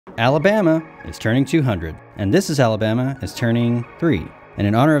Alabama is turning 200, and This is Alabama is turning 3. And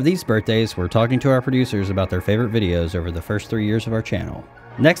in honor of these birthdays, we're talking to our producers about their favorite videos over the first 3 years of our channel.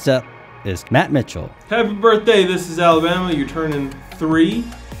 Next up is Matt Mitchell. Happy birthday, This is Alabama. You're turning 3.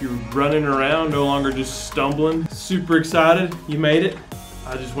 You're running around, no longer just stumbling. Super excited, you made it.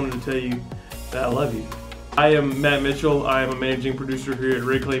 I just wanted to tell you that I love you. I am Matt Mitchell. I am a managing producer here at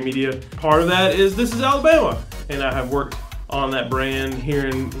Red Clay Media. Part of that is This is Alabama, and I have worked on that brand here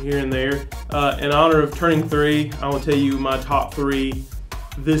and there. In honor of turning 3, I want to tell you my top 3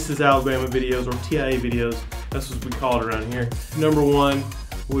 This is Alabama videos, or TIA videos. That's what we call it around here. Number 1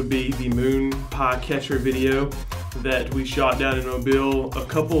 would be the moon pie catcher video that we shot down in Mobile a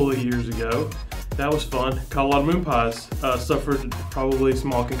couple of years ago. That was fun. Caught a lot of moon pies. Suffered probably a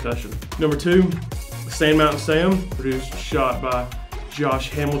small concussion. Number 2, Sand Mountain Sam, produced, shot by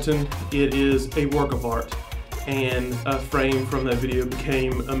Josh Hamilton. It is a work of art, and a frame from that video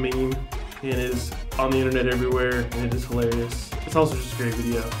became a meme and is on the internet everywhere, and it is hilarious. It's also just a great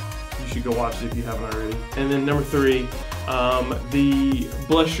video. You should go watch it if you haven't already. And then number 3, the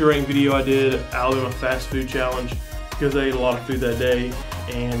Bless Your Rank video I did, Alabama Fast Food Challenge, because I ate a lot of food that day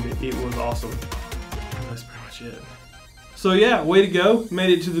and it was awesome. That's pretty much it. So yeah, way to go.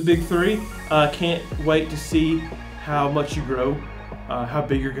 Made it to the big 3. Can't wait to see how much you grow, how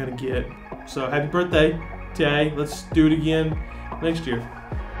big you're gonna get. So happy birthday, TIA. Let's do it again next year.